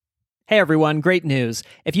Hey everyone, great news.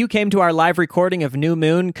 If you came to our live recording of New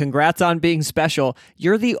Moon, congrats on being special.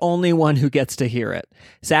 You're the only one who gets to hear it.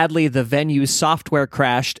 Sadly, the venue's software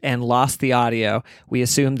crashed and lost the audio. We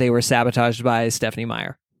assumed they were sabotaged by Stephenie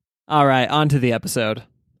Meyer. All right, on to the episode.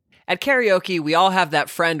 At karaoke, we all have that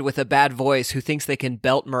friend with a bad voice who thinks they can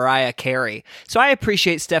belt Mariah Carey. So I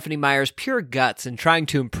appreciate Stephenie Meyer's pure guts in trying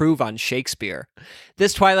to improve on Shakespeare.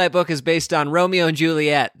 This Twilight book is based on Romeo and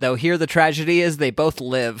Juliet, though here the tragedy is they both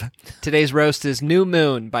live. Today's roast is New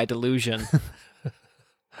Moon by Delusion.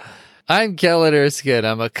 I'm Kellen Erskine.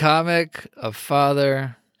 I'm a comic, a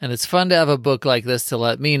father, and it's fun to have a book like this to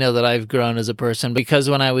let me know that I've grown as a person, because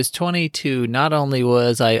when I was 22, not only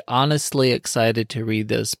was I honestly excited to read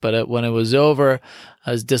this, but when it was over,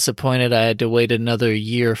 I was disappointed I had to wait another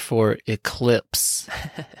year for Eclipse.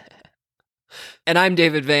 And I'm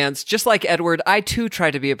David Vance. Just like Edward, I too try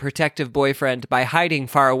to be a protective boyfriend by hiding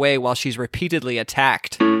far away while she's repeatedly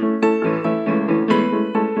attacked.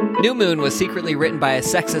 New Moon was secretly written by a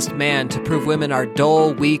sexist man to prove women are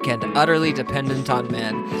dull, weak, and utterly dependent on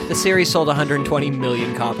men. The series sold 120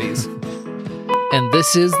 million copies. And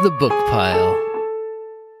this is the book pile.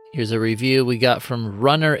 Here's a review we got from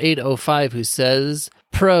Runner805 who says,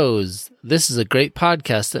 Pros, this is a great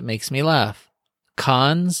podcast that makes me laugh.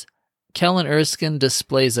 Cons, Kellen Erskine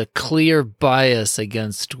displays a clear bias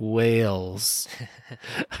against whales.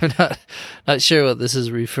 I'm not sure what this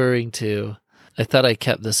is referring to. I thought I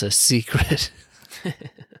kept this a secret.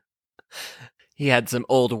 He had some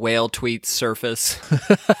old whale tweets surface.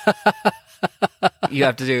 You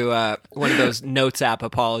have to do one of those Notes app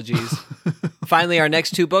apologies. Finally, our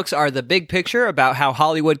next two books are The Big Picture, about how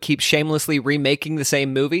Hollywood keeps shamelessly remaking the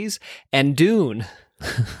same movies, and Dune.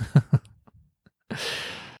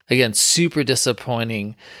 Again, super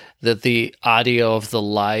disappointing that the audio of the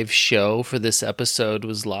live show for this episode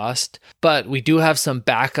was lost. But we do have some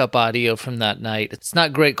backup audio from that night. It's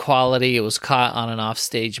not great quality. It was caught on an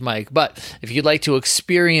offstage mic. But if you'd like to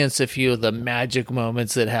experience a few of the magic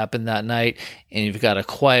moments that happened that night, and you've got a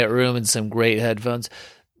quiet room and some great headphones,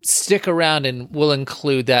 stick around and we'll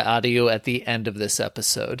include that audio at the end of this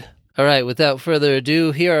episode. All right, without further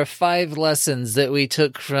ado, here are 5 lessons that we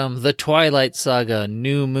took from the Twilight Saga,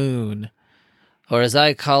 New Moon. Or as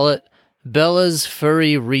I call it, Bella's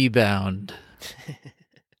furry rebound.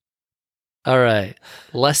 All right,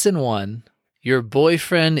 lesson 1. Your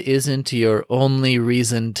boyfriend isn't your only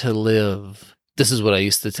reason to live. This is what I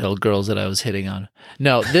used to tell girls that I was hitting on.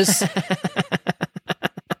 No, this...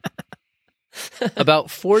 About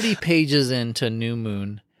 40 pages into New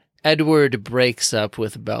Moon, Edward breaks up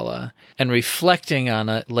with Bella, and reflecting on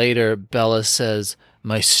it later, Bella says,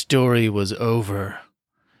 "My story was over."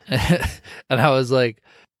 And I was like,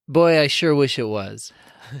 boy, I sure wish it was.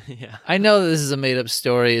 Yeah. I know this is a made-up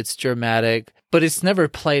story, it's dramatic, but it's never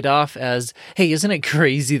played off as, hey, isn't it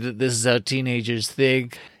crazy that this is how teenagers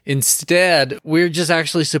think? Instead, we're just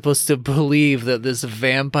actually supposed to believe that this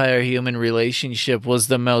vampire-human relationship was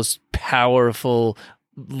the most powerful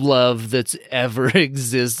love that's ever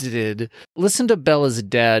existed. Listen to Bella's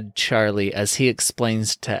dad, Charlie, as he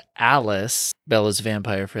explains to Alice, Bella's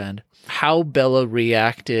vampire friend, how Bella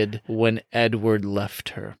reacted when Edward left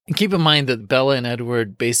her. And keep in mind that Bella and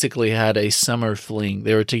Edward basically had a summer fling.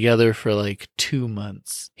 They were together for like 2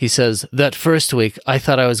 months. He says, "That first week, I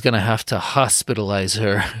thought I was going to have to hospitalize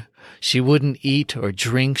her. She wouldn't eat or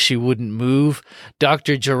drink. She wouldn't move.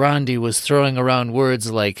 Dr. Gerandi was throwing around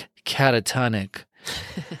words like catatonic.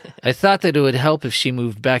 I thought that it would help if she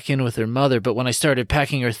moved back in with her mother, but when I started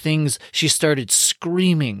packing her things, she started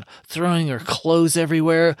screaming, throwing her clothes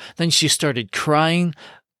everywhere. Then she started crying,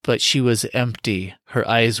 but she was empty. Her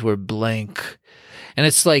eyes were blank." And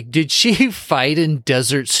it's like, did she fight in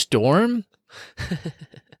Desert Storm?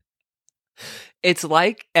 It's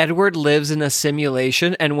like Edward lives in a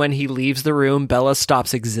simulation, and when he leaves the room, Bella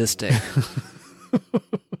stops existing.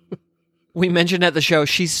 We mentioned at the show,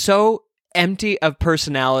 she's so empty of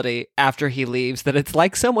personality after he leaves that it's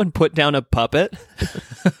like someone put down a puppet.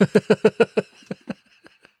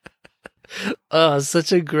 Oh,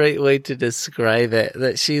 such a great way to describe it,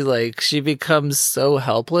 that she becomes so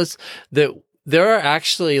helpless that there are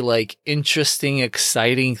actually like interesting,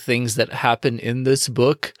 exciting things that happen in this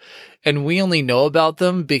book, and we only know about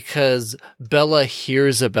them because Bella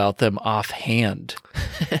hears about them offhand.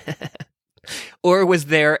 Or was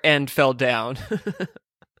there and fell down.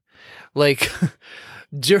 Like,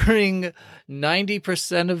 during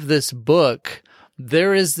 90% of this book,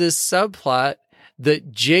 there is this subplot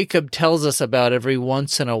that Jacob tells us about every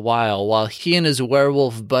once in a while he and his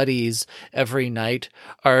werewolf buddies every night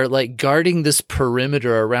are like guarding this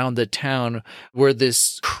perimeter around the town where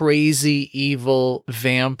this crazy evil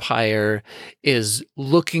vampire is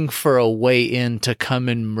looking for a way in to come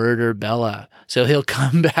and murder Bella. So he'll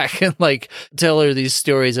come back and like tell her these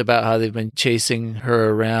stories about how they've been chasing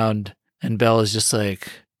her around, and Bella's just like,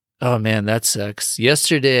 oh man, that sucks.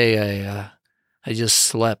 Yesterday I just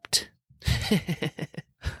slept.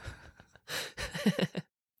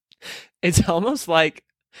 It's almost like,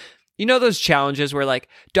 you know those challenges where like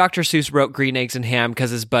Dr. Seuss wrote Green Eggs and Ham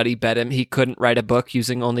because his buddy bet him he couldn't write a book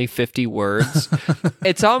using only 50 words?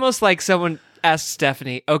 It's almost like someone asked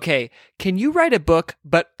Stephenie, okay, can you write a book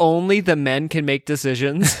but only the men can make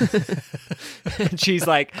decisions? And she's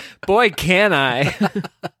like, boy, can I.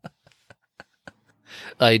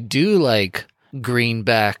 I do like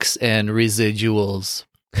greenbacks and residuals.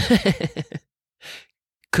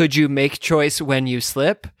 Could you make choice when you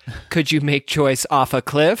slip? Could you make choice off a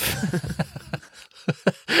cliff?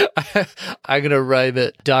 I'm going to rhyme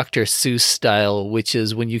it Dr. Seuss style, which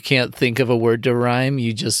is when you can't think of a word to rhyme,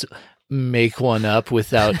 you just make one up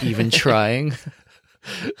without even trying.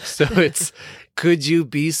 So it's, could you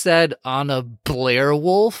be said on a Blair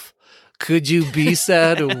wolf? Could you be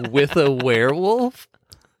said with a werewolf?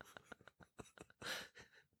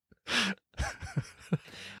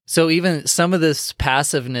 So even some of this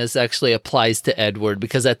passiveness actually applies to Edward,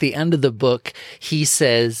 because at the end of the book, he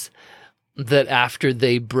says that after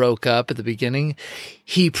they broke up at the beginning,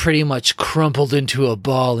 he pretty much crumpled into a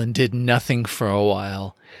ball and did nothing for a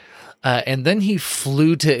while. And then he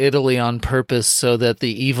flew to Italy on purpose so that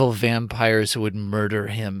the evil vampires would murder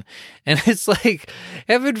him. And it's like,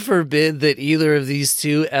 heaven forbid that either of these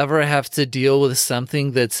two ever have to deal with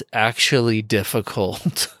something that's actually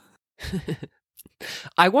difficult.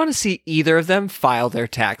 I want to see either of them file their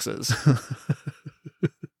taxes.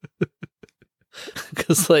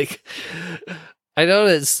 Because, like, I know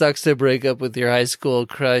it sucks to break up with your high school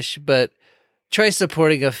crush, but try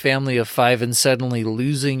supporting a family of 5 and suddenly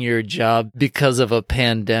losing your job because of a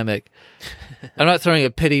pandemic. I'm not throwing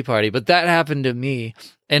a pity party, but that happened to me,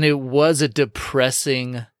 and it was a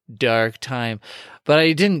depressing, dark time. But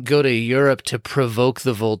I didn't go to Europe to provoke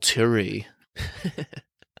the Volturi.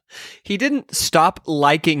 He didn't stop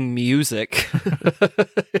liking music.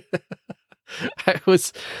 I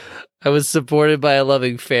was supported by a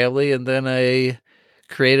loving family, and then I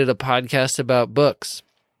created a podcast about books.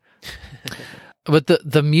 But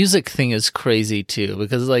the music thing is crazy too,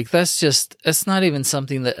 because like that's not even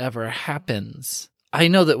something that ever happens. I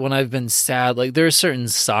know that when I've been sad, like there are certain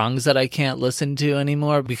songs that I can't listen to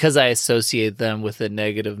anymore because I associate them with a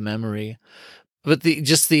negative memory. But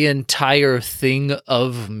the entire thing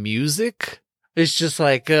of music is just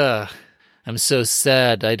like, I'm so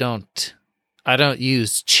sad. I don't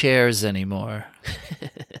use chairs anymore.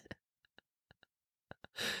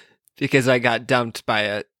 Because I got dumped by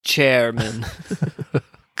a chairman.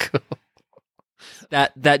 Cool.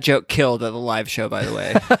 That joke killed at the live show, by the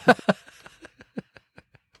way.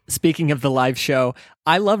 Speaking of the live show,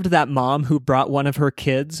 I loved that mom who brought one of her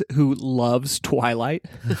kids who loves Twilight.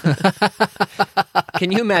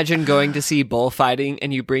 Can you imagine going to see bullfighting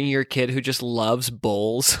and you bring your kid who just loves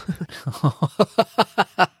bulls? All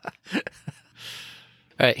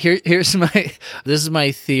right, this is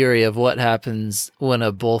my theory of what happens when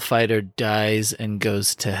a bullfighter dies and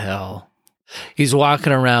goes to hell. He's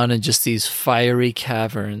walking around in just these fiery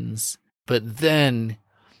caverns, but then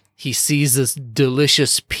he sees this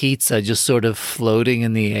delicious pizza just sort of floating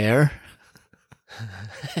in the air.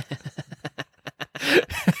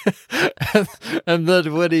 And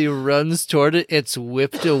then when he runs toward it, it's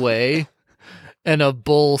whipped away, and a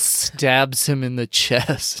bull stabs him in the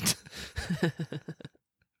chest.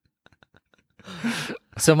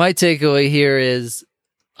 So my takeaway here is,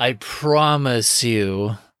 I promise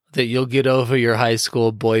you that you'll get over your high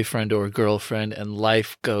school boyfriend or girlfriend and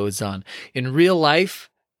life goes on. In real life,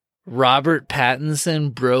 Robert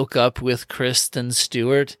Pattinson broke up with Kristen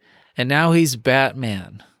Stewart, and now he's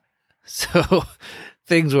Batman. So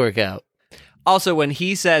things work out. Also, when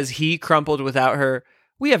he says he crumpled without her,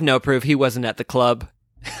 we have no proof he wasn't at the club.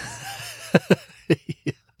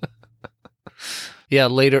 Yeah,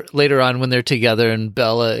 later on when they're together and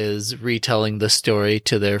Bella is retelling the story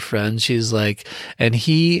to their friends, she's like, and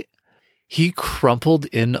he crumpled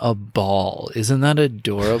in a ball. Isn't that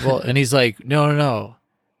adorable? And he's like, no,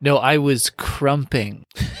 I was crumping.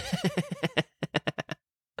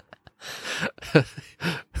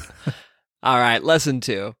 All right, lesson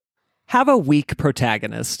 2. Have a weak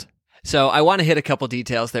protagonist. So I want to hit a couple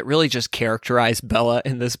details that really just characterize Bella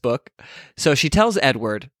in this book. So she tells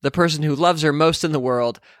Edward, the person who loves her most in the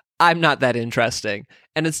world, I'm not that interesting.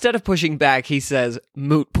 And instead of pushing back, he says,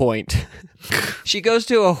 moot point. She goes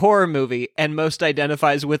to a horror movie and most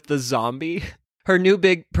identifies with the zombie. Her new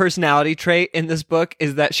big personality trait in this book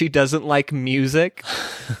is that she doesn't like music.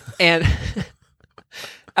 And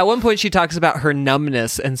at one point, she talks about her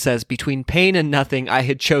numbness and says, between pain and nothing, I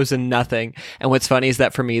had chosen nothing. And what's funny is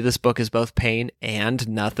that for me, this book is both pain and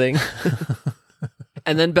nothing.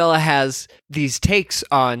 And then Bella has these takes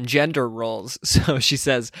on gender roles. So she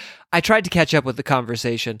says, I tried to catch up with the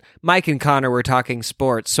conversation. Mike and Connor were talking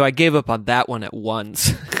sports, so I gave up on that one at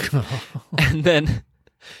once. And then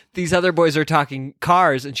these other boys are talking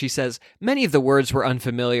cars, and she says, many of the words were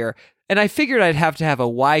unfamiliar. And I figured I'd have to have a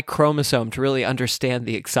Y chromosome to really understand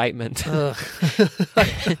the excitement.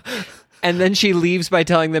 And then she leaves by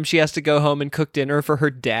telling them she has to go home and cook dinner for her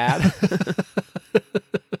dad.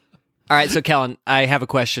 All right, so Kellen, I have a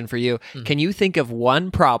question for you. Can you think of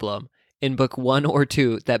one problem in book 1 or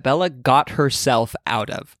 2 that Bella got herself out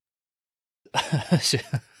of?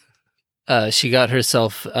 She got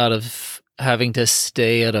herself out of having to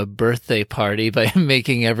stay at a birthday party by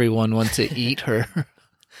making everyone want to eat her.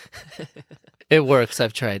 It works.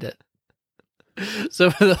 I've tried it.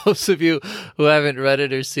 So for those of you who haven't read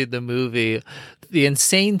it or seen the movie, the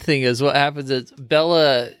insane thing is what happens is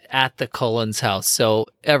Bella at the Cullens' house, so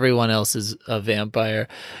everyone else is a vampire.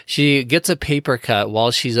 She gets a paper cut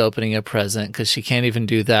while she's opening a present because she can't even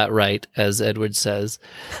do that right, as Edward says.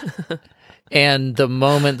 And the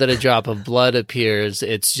moment that a drop of blood appears,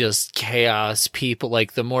 it's just chaos. People,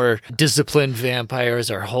 like the more disciplined vampires,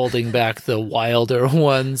 are holding back the wilder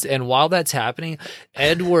ones. And while that's happening,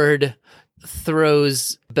 Edward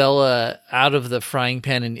throws Bella out of the frying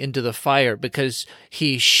pan and into the fire because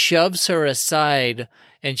he shoves her aside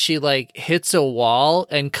and she like hits a wall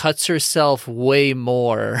and cuts herself way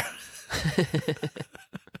more.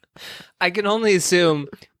 I can only assume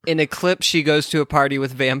in a clip she goes to a party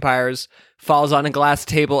with vampires, falls on a glass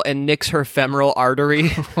table, and nicks her femoral artery.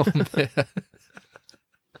 Oh, man.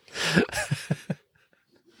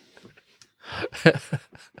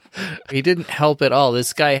 He didn't help at all.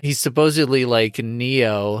 This guy, he's supposedly like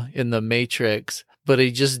Neo in the Matrix, but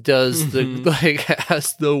he just does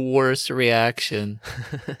has the worst reaction.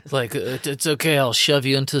 It's like, it's okay, I'll shove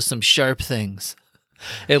you into some sharp things.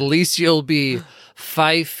 At least you'll be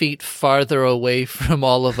 5 feet farther away from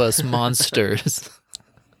all of us monsters.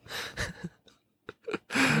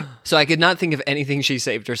 So I could not think of anything she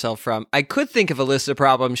saved herself from. I could think of a list of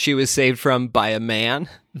problems she was saved from by a man.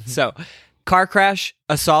 So, car crash,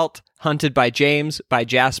 assault, hunted by James, by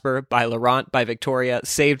Jasper, by Laurent, by Victoria,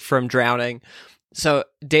 saved from drowning. So,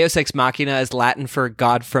 Deus Ex Machina is Latin for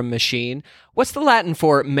God from machine. What's the Latin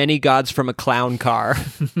for many gods from a clown car?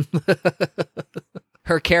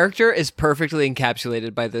 Her character is perfectly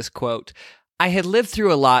encapsulated by this quote. I had lived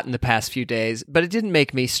through a lot in the past few days, but it didn't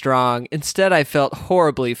make me strong. Instead, I felt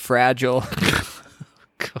horribly fragile.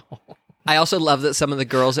 I also love that some of the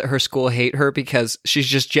girls at her school hate her because she's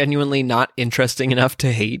just genuinely not interesting enough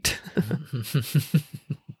to hate.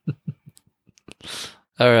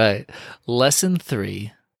 All right. Lesson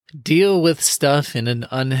 3. Deal with stuff in an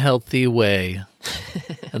unhealthy way.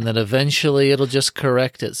 And then eventually it'll just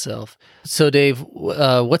correct itself. So, Dave,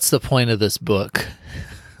 what's the point of this book?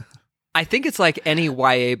 I think it's like any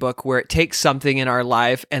YA book where it takes something in our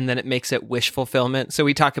life and then it makes it wish fulfillment. So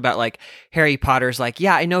we talk about like Harry Potter's like,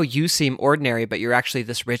 yeah, I know you seem ordinary, but you're actually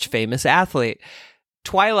this rich, famous athlete.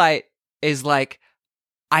 Twilight is like,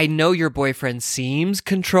 I know your boyfriend seems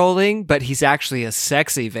controlling, but he's actually a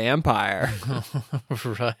sexy vampire.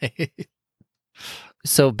 Right.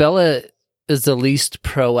 So Bella is the least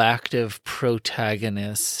proactive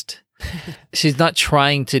protagonist. She's not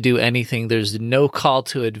trying to do anything. There's no call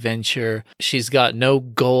to adventure. She's got no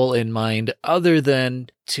goal in mind other than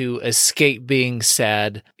to escape being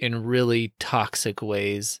sad in really toxic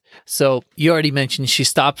ways. So you already mentioned she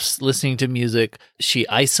stops listening to music. She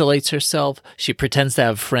isolates herself. She pretends to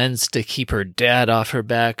have friends to keep her dad off her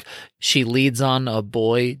back. She leads on a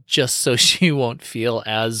boy just so she won't feel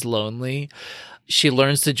as lonely. She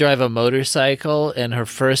learns to drive a motorcycle, and her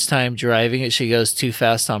first time driving it, she goes too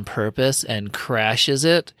fast on purpose and crashes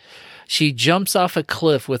it. She jumps off a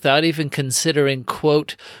cliff without even considering,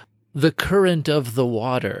 quote, the current of the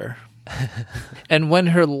water. And when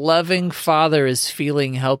her loving father is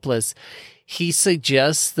feeling helpless, he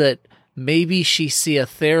suggests that maybe she see a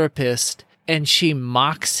therapist and she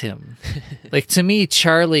mocks him. Like, to me,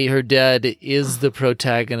 Charlie, her dad, is the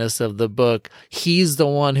protagonist of the book. He's the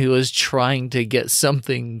one who is trying to get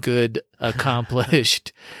something good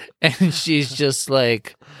accomplished. And she's just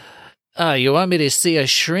like, oh, you want me to see a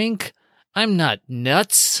shrink? I'm not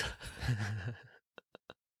nuts.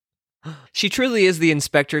 She truly is the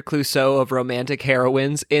Inspector Clouseau of romantic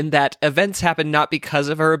heroines, in that events happen not because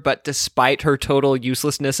of her, but despite her total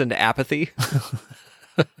uselessness and apathy.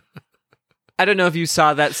 I don't know if you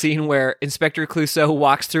saw that scene where Inspector Clouseau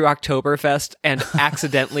walks through Oktoberfest and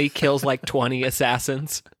accidentally kills like 20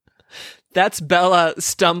 assassins. That's Bella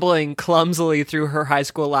stumbling clumsily through her high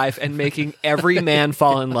school life and making every man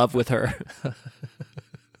fall in love with her.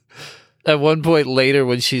 At one point later,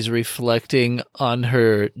 when she's reflecting on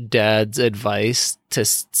her dad's advice to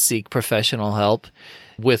seek professional help,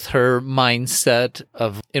 with her mindset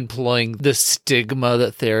of employing the stigma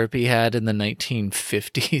that therapy had in the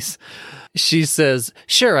 1950s, she says,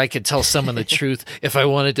 sure, I could tell someone the truth if I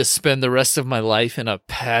wanted to spend the rest of my life in a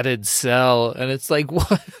padded cell. And it's like,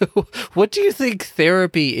 what do you think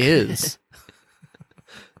therapy is?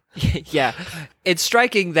 Yeah, it's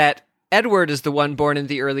striking that Edward is the one born in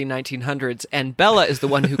the early 1900s, and Bella is the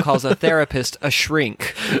one who calls a therapist a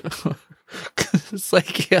shrink. It's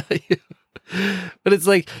like, yeah, but it's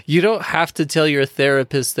like, you don't have to tell your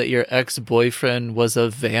therapist that your ex-boyfriend was a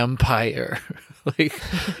vampire. Like,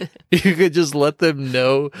 you could just let them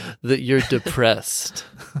know that you're depressed.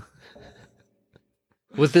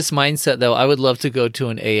 With this mindset, though, I would love to go to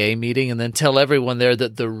an AA meeting and then tell everyone there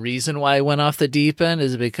that the reason why I went off the deep end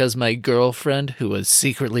is because my girlfriend, who was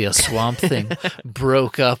secretly a swamp thing,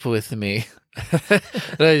 broke up with me. And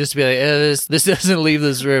I'd just be like, this doesn't leave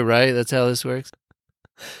this room, right? That's how this works.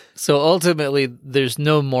 So ultimately, there's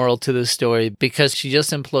no moral to the story because she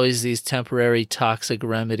just employs these temporary toxic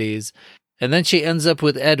remedies. And then she ends up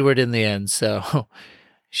with Edward in the end. So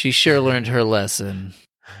she sure learned her lesson.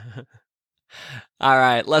 All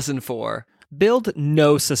right, lesson 4. Build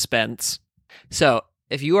no suspense. So,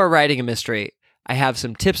 if you are writing a mystery, I have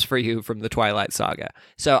some tips for you from the Twilight Saga.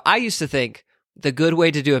 So, I used to think the good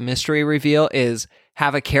way to do a mystery reveal is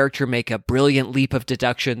have a character make a brilliant leap of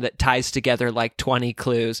deduction that ties together like 20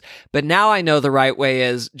 clues. But now I know the right way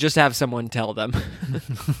is just have someone tell them.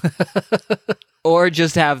 Or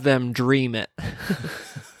just have them dream it.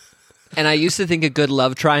 And I used to think a good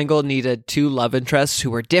love triangle needed 2 love interests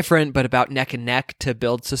who were different but about neck and neck to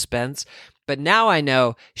build suspense. But now I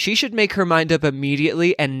know she should make her mind up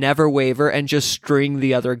immediately and never waver and just string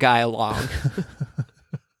the other guy along.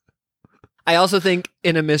 I also think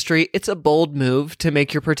in a mystery, it's a bold move to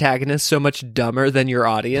make your protagonist so much dumber than your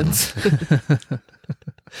audience.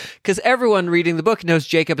 Because everyone reading the book knows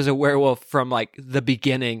Jacob is a werewolf from like the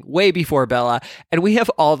beginning, way before Bella, and we have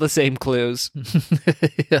all the same clues.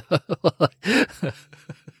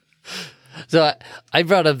 So I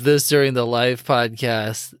brought up this during the live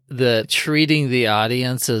podcast, that treating the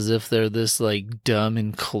audience as if they're this like dumb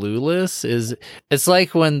and clueless it's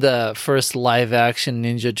like when the first live action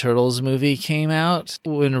Ninja Turtles movie came out,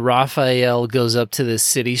 when Raphael goes up to the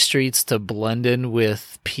city streets to blend in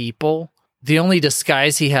with people. The only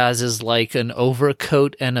disguise he has is like an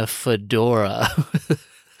overcoat and a fedora.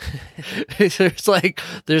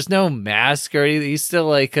 There's no mask or anything. He's still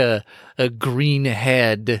like a green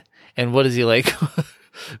head. And what is he like?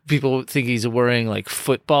 People think he's wearing like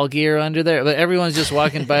football gear under there. But everyone's just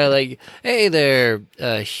walking by like, hey there,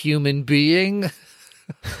 human being.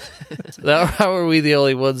 How are we the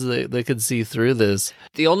only ones that can see through this?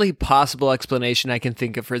 The only possible explanation I can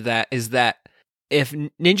think of for that is that if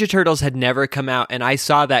Ninja Turtles had never come out and I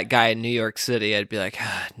saw that guy in New York City, I'd be like,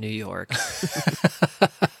 New York.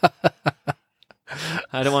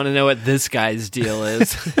 I don't want to know what this guy's deal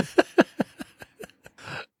is.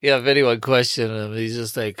 Yeah, if anyone questioned him, he's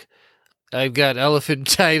just like, I've got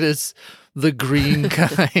elephantitis, the green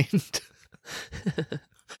kind.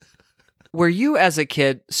 Were you, as a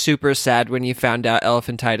kid, super sad when you found out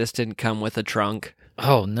elephantitis didn't come with a trunk?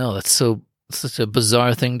 Oh, no, that's such a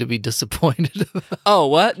bizarre thing to be disappointed about. Oh,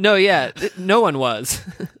 what? No, yeah, no one was.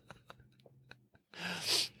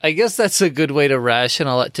 I guess that's a good way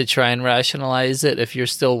to try and rationalize it if you're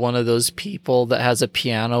still one of those people that has a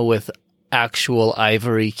piano with actual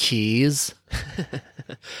ivory keys.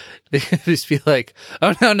 They just be like,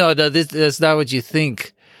 oh, no, that's not what you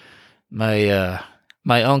think. My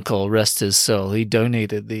uncle, rest his soul, he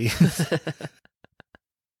donated these.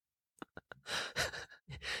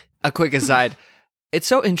 A quick aside, it's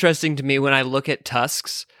so interesting to me when I look at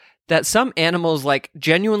tusks that some animals like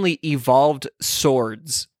genuinely evolved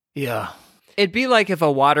swords. Yeah. It'd be like if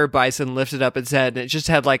a water bison lifted up its head and it just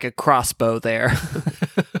had like a crossbow there.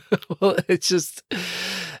 It's just,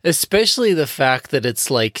 especially the fact that it's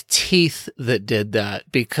like teeth that did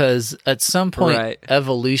that, because at some point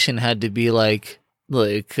evolution had to be like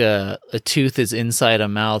a tooth is inside a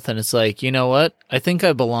mouth, and it's like, you know what? I think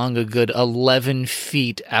I belong a good 11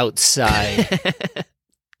 feet outside.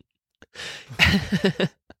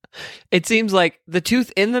 It seems like the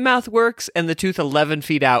tooth in the mouth works and the tooth 11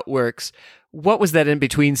 feet out works. What was that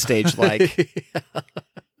in-between stage like? Yeah.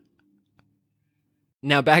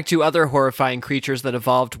 Now back to other horrifying creatures that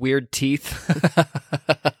evolved weird teeth.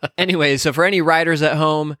 Anyway, so for any writers at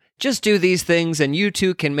home, just do these things and you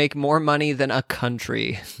too can make more money than a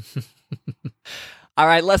country. All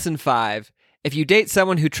right, lesson 5. If you date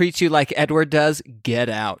someone who treats you like Edward does, get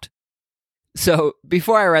out. So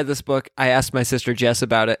before I read this book, I asked my sister Jess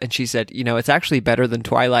about it, and she said, it's actually better than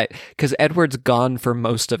Twilight because Edward's gone for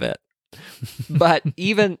most of it. But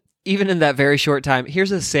even in that very short time,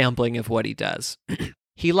 here's a sampling of what he does.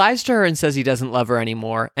 He lies to her and says he doesn't love her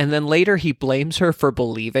anymore, and then later he blames her for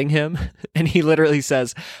believing him, and he literally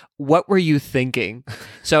says, "What were you thinking?"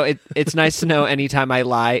 So it's nice to know anytime I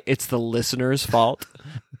lie, it's the listener's fault.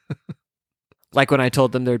 Like when I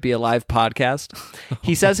told them there'd be a live podcast.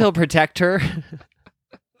 He says he'll protect her.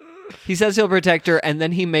 And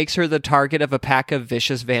then he makes her the target of a pack of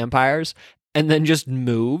vicious vampires and then just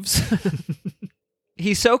moves.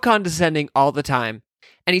 He's so condescending all the time.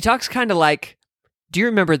 And he talks kind of like, do you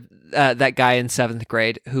remember that guy in 7th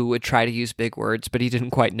grade who would try to use big words, but he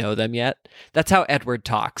didn't quite know them yet? That's how Edward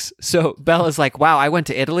talks. So Bella's like, wow, I went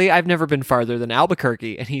to Italy. I've never been farther than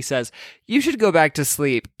Albuquerque. And he says, you should go back to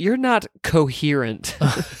sleep. You're not coherent.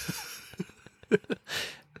 And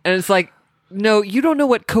it's like, no, you don't know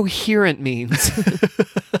what coherent means.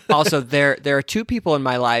 Also, there are 2 people in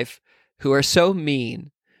my life who are so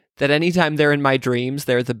mean that anytime they're in my dreams,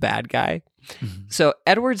 they're the bad guy. Mm-hmm. So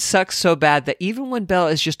Edward sucks so bad that even when Bella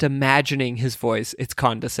is just imagining his voice, it's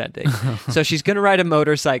condescending. So she's going to ride a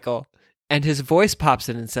motorcycle, and his voice pops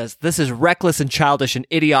in and says, "This is reckless and childish and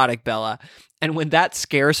idiotic, Bella." And when that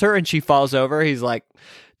scares her and she falls over, he's like,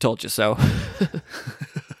 "Told you so."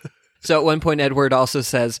 So at one point, Edward also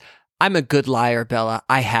says, "I'm a good liar, Bella.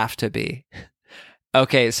 I have to be."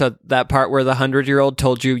 Okay, so that part where the 100-year-old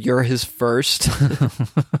told you you're his first.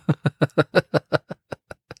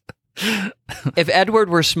 If Edward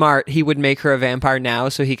were smart, he would make her a vampire now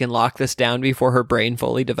so he can lock this down before her brain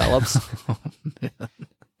fully develops. Oh, man.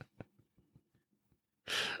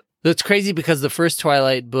 That's crazy because the first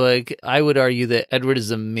Twilight book, I would argue that Edward is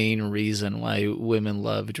the main reason why women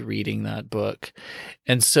loved reading that book.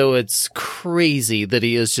 And so it's crazy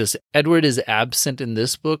that Edward is absent in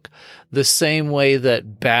this book the same way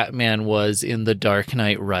that Batman was in The Dark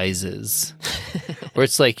Knight Rises. Where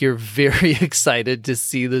it's like you're very excited to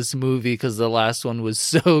see this movie because the last one was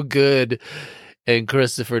so good. And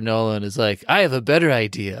Christopher Nolan is like, I have a better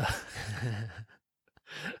idea.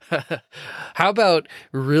 How about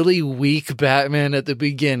really weak Batman at the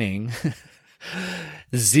beginning,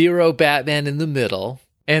 0 Batman in the middle,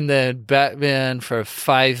 and then Batman for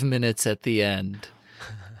 5 minutes at the end?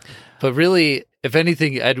 But really, if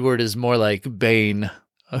anything, Edward is more like Bane.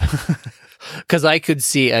 Because I could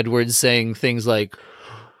see Edward saying things like,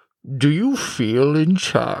 "Do you feel in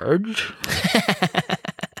charge?"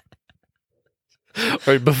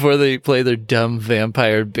 Or before they play their dumb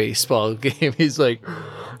vampire baseball game, he's like,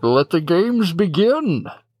 "Let the games begin."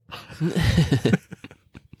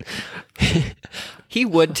 He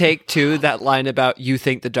would take, too, that line about you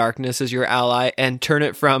think the darkness is your ally and turn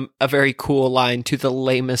it from a very cool line to the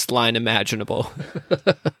lamest line imaginable.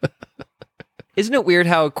 Isn't it weird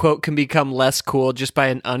how a quote can become less cool just by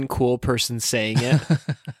an uncool person saying it?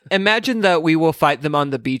 Imagine the "we will fight them on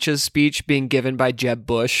the beaches" speech being given by Jeb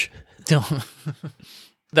Bush.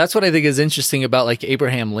 That's what I think is interesting about like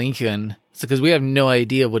Abraham Lincoln. It's because we have no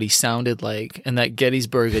idea what he sounded like. And that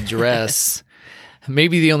Gettysburg Address,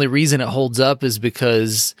 maybe the only reason it holds up is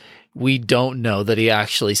because we don't know that he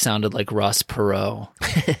actually sounded like Ross Perot.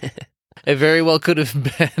 It very well could have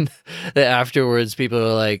been that afterwards people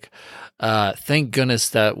are like, thank goodness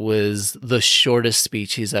that was the shortest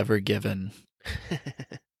speech he's ever given.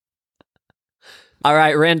 All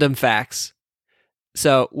right, random facts.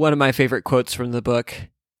 So one of my favorite quotes from the book,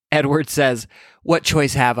 Edward says, "What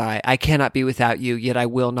choice have I? I cannot be without you, yet I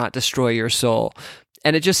will not destroy your soul."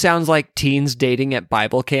 And it just sounds like teens dating at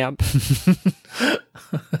Bible camp.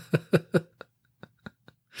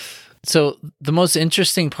 So the most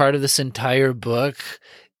interesting part of this entire book,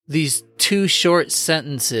 these 2 short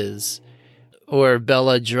sentences where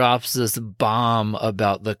Bella drops this bomb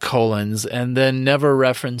about the Colons and then never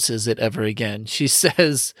references it ever again. She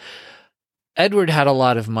says, "Edward had a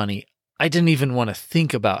lot of money. I didn't even want to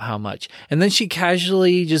think about how much. And then she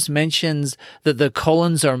casually just mentions that the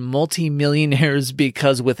Cullens are multimillionaires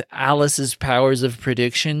because with Alice's powers of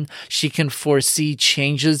prediction, she can foresee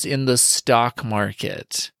changes in the stock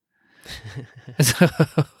market.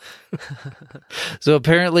 So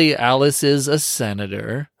apparently Alice is a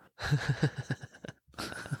senator.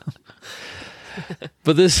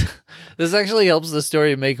 But this actually helps the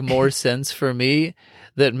story make more sense for me,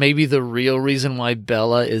 that maybe the real reason why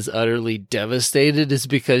Bella is utterly devastated is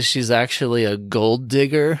because she's actually a gold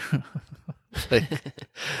digger. Like,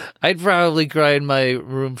 I'd probably cry in my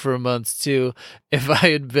room for months too if I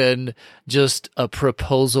had been just a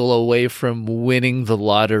proposal away from winning the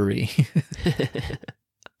lottery.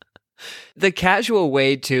 The casual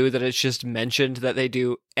way, too, that it's just mentioned that they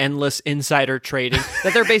do endless insider trading,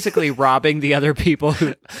 that they're basically robbing the other people.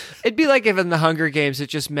 It'd be like if in the Hunger Games it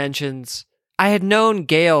just mentions, I had known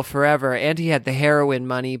Gale forever, and he had the heroin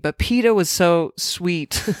money, but PETA was so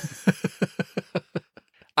sweet.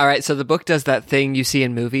 All right, so the book does that thing you see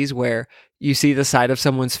in movies where you see the side of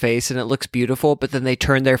someone's face and it looks beautiful, but then they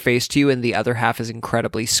turn their face to you and the other half is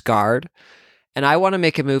incredibly scarred. And I want to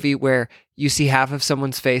make a movie where you see half of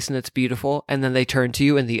someone's face and it's beautiful, and then they turn to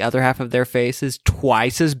you and the other half of their face is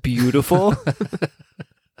twice as beautiful.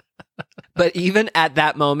 But even at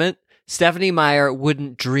that moment, Stephenie Meyer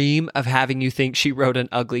wouldn't dream of having you think she wrote an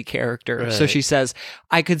ugly character. Right. So she says,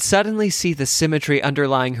 I could suddenly see the symmetry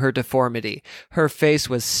underlying her deformity. Her face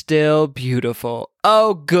was still beautiful.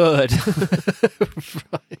 Oh, good.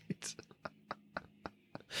 Right.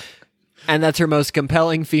 And that's her most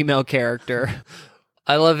compelling female character.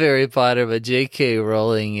 I love Harry Potter, but J.K.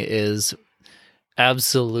 Rowling is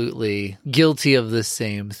absolutely guilty of the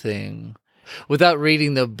same thing. Without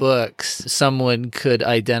reading the books, someone could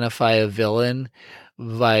identify a villain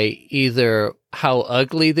by either how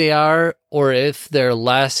ugly they are or if their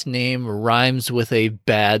last name rhymes with a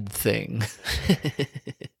bad thing.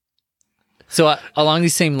 So along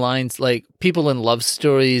these same lines, like, people in love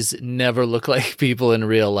stories never look like people in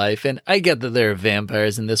real life. And I get that there are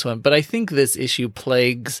vampires in this one, but I think this issue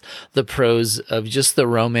plagues the prose of just the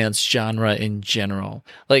romance genre in general.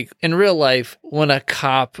 Like, in real life, when a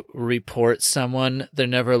cop reports someone, they're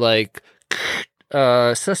never like,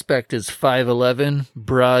 suspect is 5'11",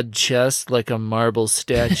 broad chest like a marble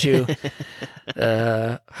statue,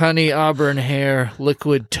 honey auburn hair,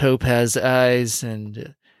 liquid topaz eyes,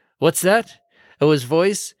 and what's that? Oh, his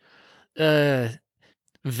voice?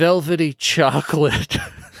 Velvety chocolate.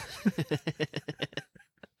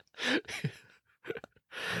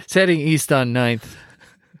 It's heading east on 9th.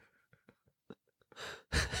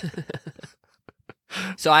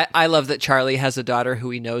 So I love that Charlie has a daughter who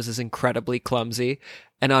he knows is incredibly clumsy.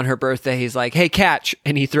 And on her birthday, he's like, hey, catch.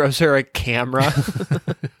 And he throws her a camera.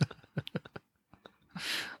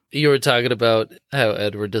 You were talking about how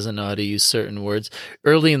Edward doesn't know how to use certain words.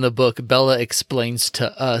 Early in the book, Bella explains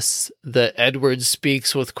to us that Edward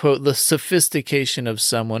speaks with, quote, the sophistication of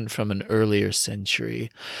someone from an earlier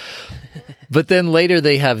century. But then later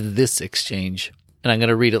they have this exchange, and I'm going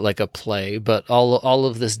to read it like a play, but all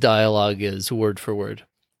of this dialogue is word for word.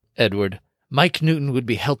 Edward, Mike Newton would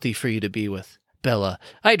be healthy for you to be with. Bella,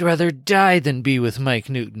 I'd rather die than be with Mike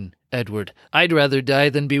Newton. Edward, I'd rather die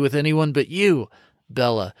than be with anyone but you.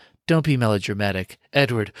 Bella, don't be melodramatic.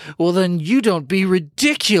 Edward, well then you don't be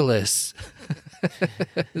ridiculous.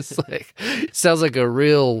 It's like, sounds like a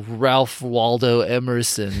real Ralph Waldo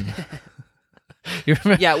Emerson. You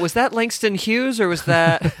remember? Yeah, was that Langston Hughes or was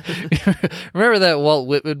that... Remember that Walt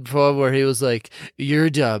Whitman poem where he was like, you're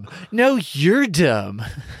dumb. No, you're dumb.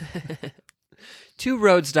 Two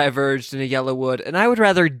roads diverged in a yellow wood, and I would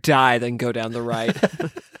rather die than go down the right.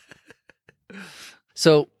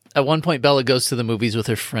 So, at one point, Bella goes to the movies with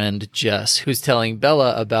her friend, Jess, who's telling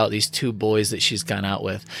Bella about these two boys that she's gone out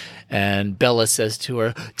with. And Bella says to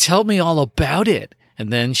her, tell me all about it.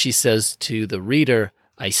 And then she says to the reader,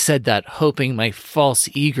 I said that hoping my false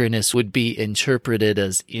eagerness would be interpreted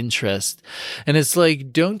as interest. And it's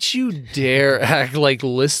like, don't you dare act like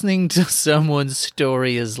listening to someone's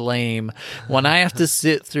story is lame when I have to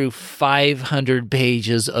sit through 500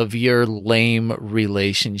 pages of your lame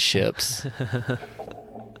relationships.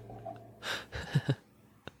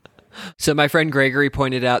 So my friend Gregory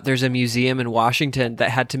pointed out there's a museum in Washington that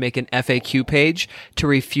had to make an FAQ page to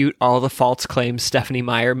refute all the false claims Stephenie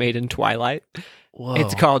Meyer made in Twilight. Whoa.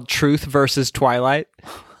 It's called Truth versus Twilight.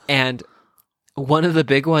 And one of the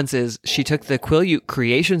big ones is she took the Quileute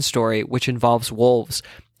creation story, which involves wolves,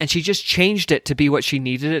 and she just changed it to be what she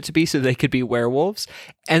needed it to be so they could be werewolves.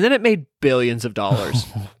 And then it made billions of dollars.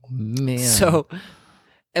 Oh, man. So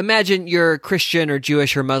imagine you're Christian or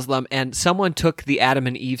Jewish or Muslim, and someone took the Adam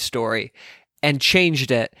and Eve story and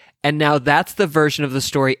changed it, and now that's the version of the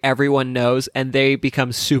story everyone knows, and they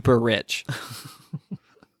become super rich.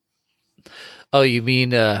 Oh, you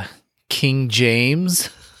mean King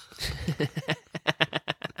James?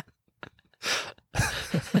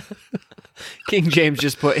 King James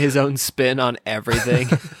just put his own spin on everything.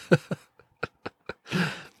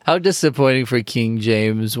 How disappointing for King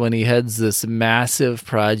James when he heads this massive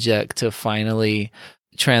project to finally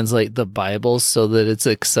translate the Bible so that it's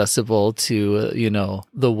accessible to,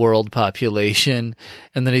 the world population.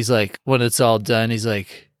 And then he's like, when it's all done, he's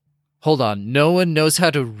like, hold on, no one knows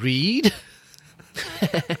how to read?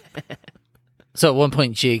 So at one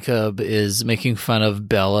point, Jacob is making fun of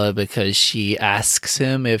Bella because she asks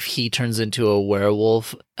him if he turns into a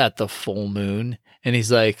werewolf at the full moon. And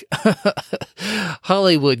he's like,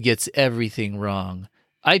 Hollywood gets everything wrong.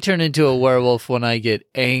 I turn into a werewolf when I get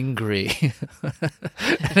angry.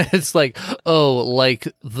 And it's like, oh, like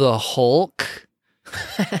the Hulk?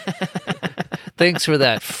 Thanks for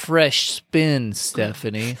that fresh spin,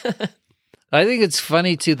 Stephenie. I think it's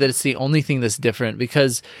funny, too, that it's the only thing that's different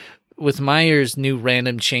because with Meyer's new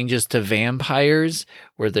random changes to vampires,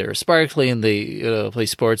 where they're sparkly and they play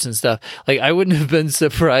sports and stuff, like I wouldn't have been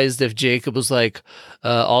surprised if Jacob was like,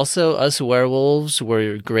 also us werewolves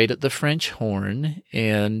were great at the French horn,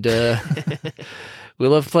 and we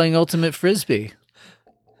love playing Ultimate Frisbee.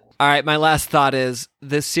 All right, my last thought is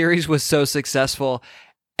this series was so successful,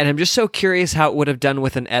 and I'm just so curious how it would have done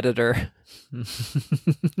with an editor.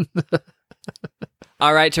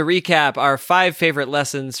 All right, to recap, our 5 favorite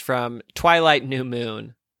lessons from Twilight New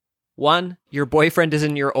Moon. 1, your boyfriend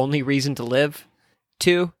isn't your only reason to live.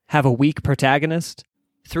 2, have a weak protagonist.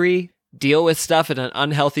 3, deal with stuff in an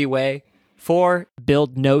unhealthy way. 4,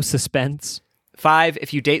 build no suspense. 5,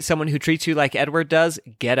 if you date someone who treats you like Edward does,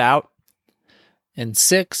 get out. And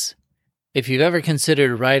 6, if you've ever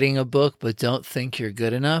considered writing a book but don't think you're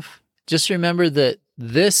good enough, just remember that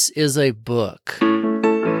this is a book.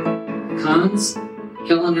 Cons?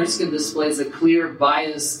 Kellen Erskine displays a clear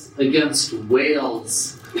bias against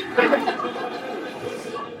whales. You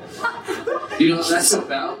know what that's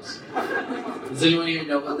about? Does anyone here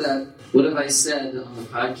know what that? What have I said on the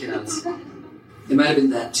podcast? It might have been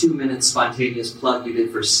that 2-minute spontaneous plug you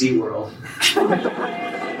did for SeaWorld.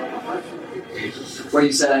 Where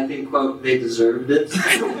you said, I think, quote, they deserved it.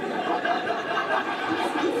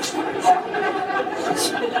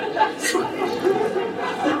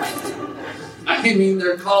 I mean,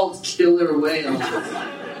 they're called killer whales.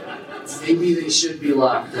 Maybe they should be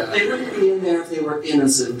locked up. They wouldn't be in there if they were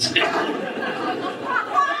innocent.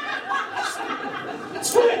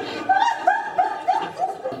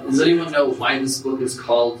 Does anyone know why this book is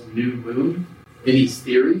called New Moon? Any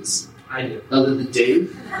theories? I do. Other than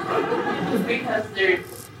Dave? Because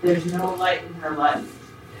there's no light in her life.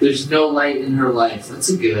 There's no light in her life. That's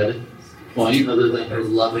a good point, other than her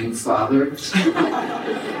loving father.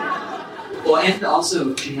 Well, and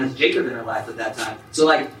also she has Jacob in her life at that time. So,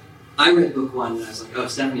 I read book 1 and I was like, oh,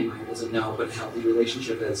 Stephenie Meyer doesn't know what a healthy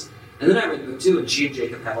relationship is. And then I read book 2 and she and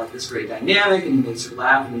Jacob have this great dynamic and he makes her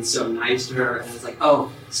laugh and he's so nice to her. And it's like,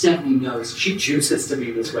 oh, Stephenie knows. She chooses to be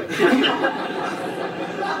this way.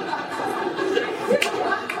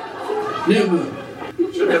 New Moon.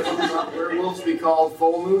 Should werewolves be called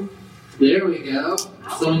full moon? There we go.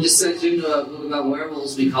 Someone just said you know a book about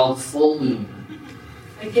werewolves be called Full Moon.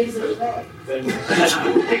 It gives it away. That's all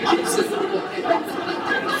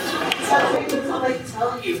I can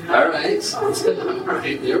tell you. All right. All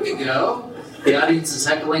right, there we go. The audience is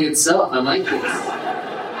heckling itself. I like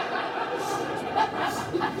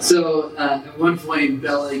this. So, at one point,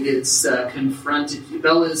 Bella gets confronted.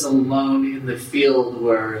 Bella is alone in the field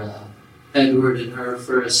where Edward and her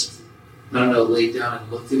first, laid down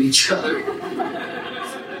and looked at each other.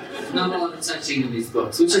 Not a lot of touching in these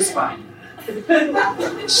books, which is fine.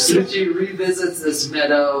 So she revisits this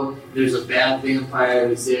meadow. There's a bad vampire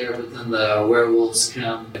who's there, but then the werewolves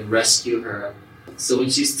come and rescue her. So when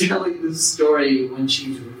she's telling this story, when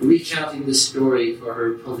she's recounting the story for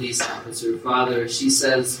her police officer father, she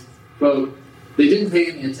says, quote, "They didn't pay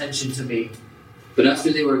any attention to me, but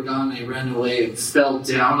after they were gone, I ran away and fell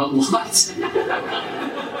down a lot."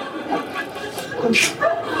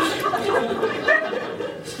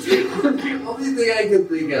 The only thing I could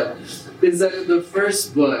think of is that in the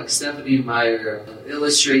first book, Stephenie Meyer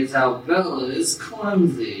illustrates how Bella is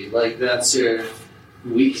clumsy. That's her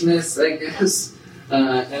weakness, I guess.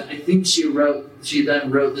 And I think she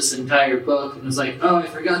then wrote this entire book and was like, oh, I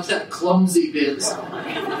forgot that clumsy bit.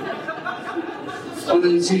 And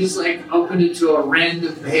then she just like opened it to a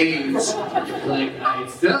random page. Like, I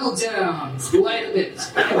fell down quite a bit.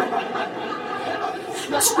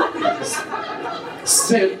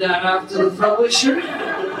 Sent that off to the publisher.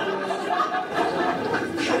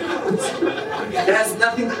 It has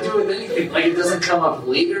nothing to do with anything. Like, it doesn't come up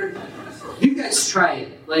later. You guys try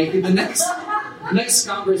it. Like, the next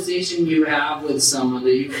conversation you have with someone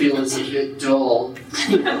that you feel is a bit dull.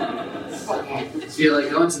 Feel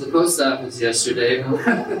like I went to the post office yesterday.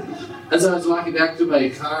 As I was walking back to my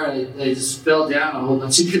car, I just fell down a whole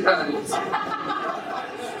bunch of times.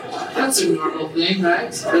 That's a normal thing,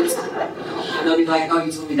 right? And they'll be like, oh,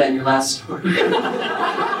 you told me that in your last story.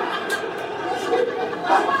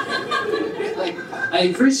 Like, I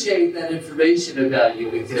appreciate that information about you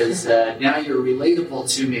because now you're relatable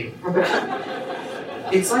to me.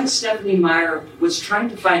 It's like Stephenie Meyer was trying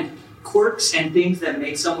to find quirks and things that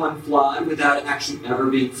make someone flawed without actually ever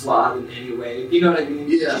being flawed in any way. You know what I mean?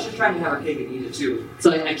 Yeah. She's just trying to have her cake and eat it too.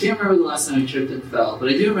 So I can't remember the last time I tripped and fell, but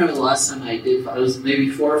I do remember the last time I did. It was maybe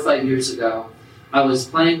 4 or 5 years ago. I was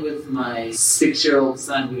playing with my 6-year-old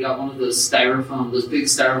son. We got one of those big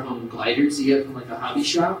styrofoam gliders you get from like a hobby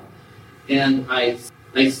shop. And I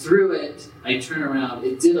threw it, I turned around,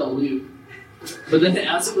 it did a loop. But then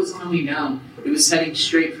as it was coming down, it was heading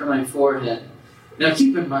straight for my forehead. Now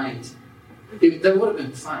keep in mind, that would have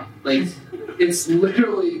been fine. Like, it's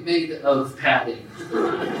literally made of padding.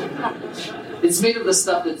 It's made of the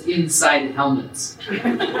stuff that's inside helmets.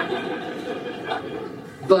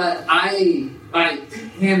 But I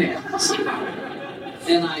panicked.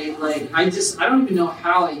 And I don't even know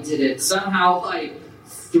how I did it. Somehow I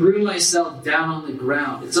threw myself down on the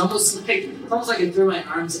ground. It's almost like I threw my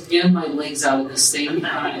arms and my legs out at the same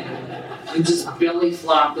time and just belly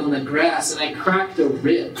flopped on the grass, and I cracked a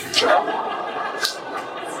rib.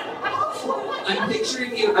 I'm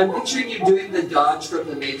picturing you doing the dodge from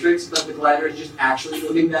the Matrix, but the glider is just actually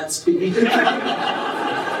moving that speed.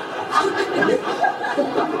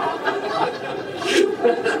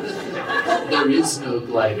 There is no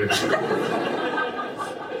glider.